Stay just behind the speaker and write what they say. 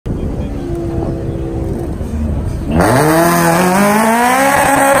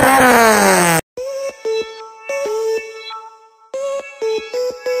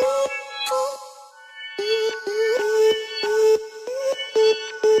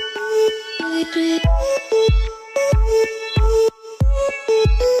So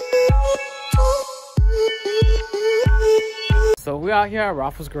we're out here at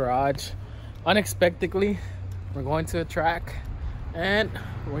Rafa's garage. Unexpectedly, we're going to a track and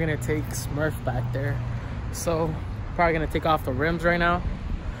we're gonna take Smurf back there. So probably gonna take off the rims right now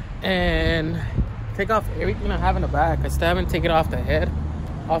and take off everything I have in the back. I still haven't taken off the head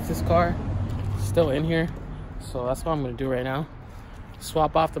off this car. It's still in here. So that's what I'm gonna do right now.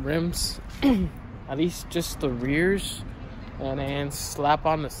 Swap off the rims, at least just the rears, and then slap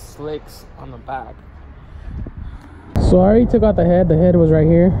on the slicks on the back. So I already took out the head. The head was right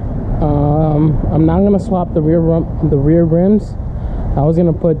here. I'm not gonna swap the rear rims. I was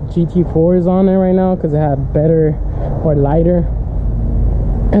gonna put GT4s on there right now because it had better or lighter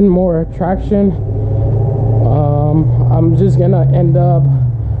and more traction. I'm just gonna end up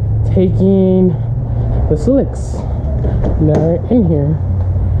taking the slicks that are in here.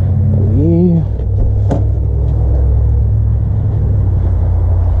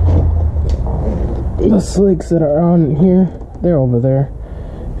 The slicks that are on here, they're over there.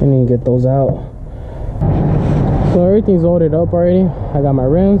 I need to get those out. So everything's loaded up already. I got my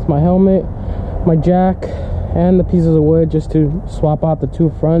rims, my helmet, my jack, and the pieces of wood just to swap out the two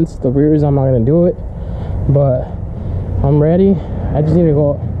fronts. The rears, I'm not gonna do it, but I'm ready. I just need to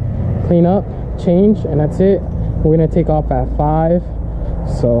go clean up, change, and that's it. We're gonna take off at 5.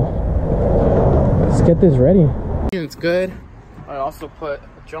 So let's get this ready. It's good. I also put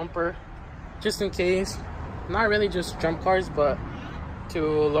a jumper just in case, not really just jump cars, but to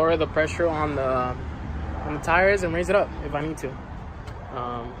lower the pressure on the tires and raise it up if I need to.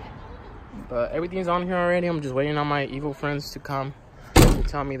 But everything's on here already. I'm just waiting on my evil friends to come to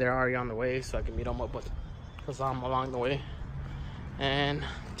tell me they're already on the way so I can meet them up with, because I'm along the way. And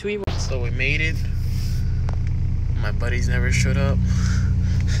 2 evil. So we made it. My buddies never showed up.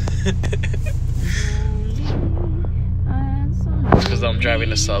 Because I'm driving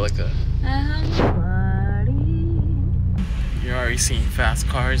to Celica. You're already seeing fast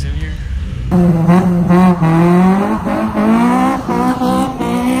cars in here.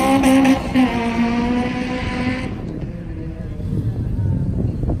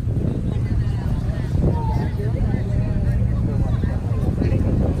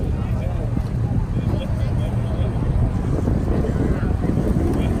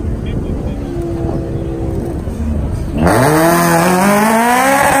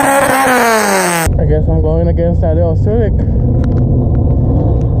 I guess I'm going against that little Civic.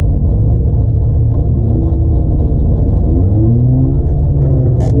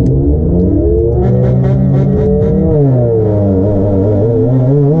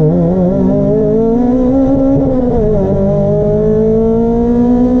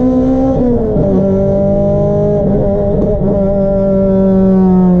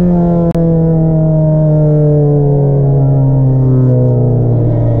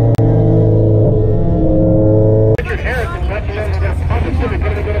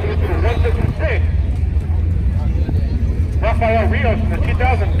 The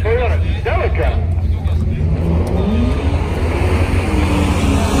 2000 Toyota Celica.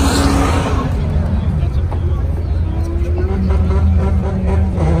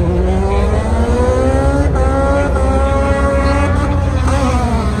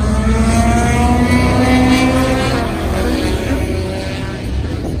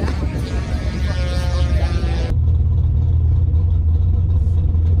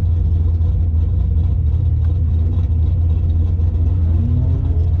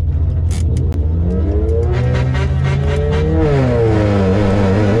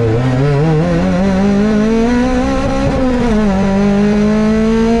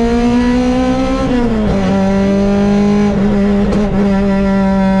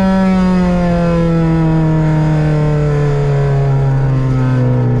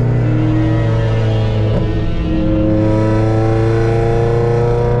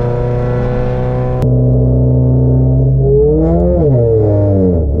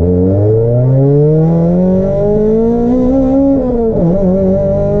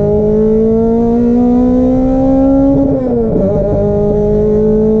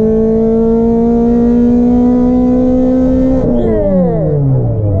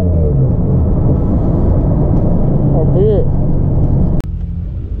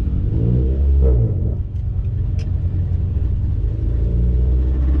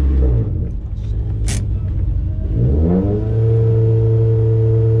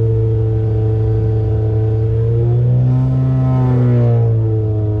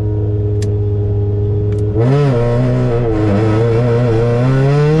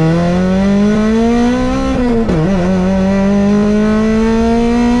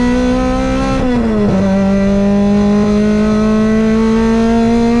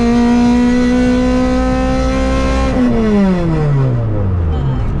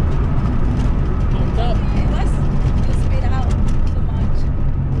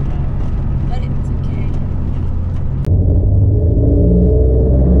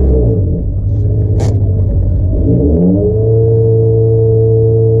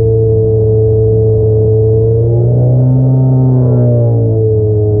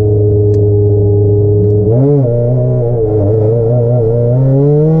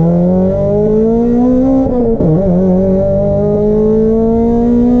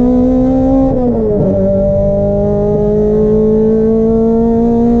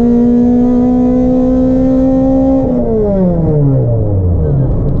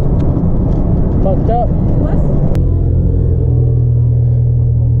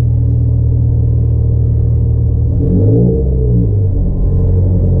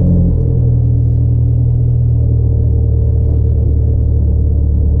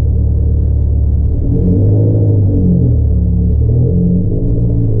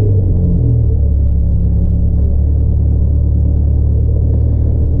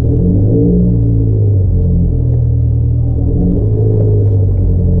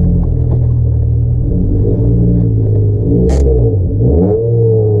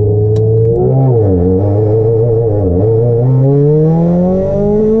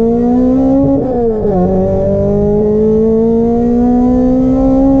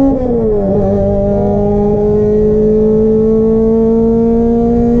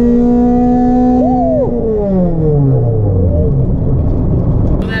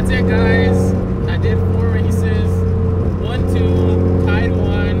 it, guys. I did 4 races, won 2, tied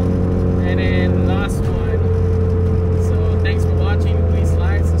 1, and then lost 1. So thanks for watching. Please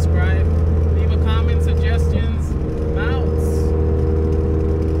like, subscribe, leave a comment, suggestions. Mounts.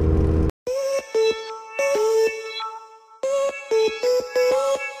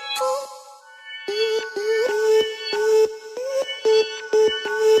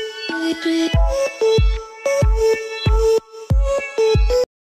 Baby.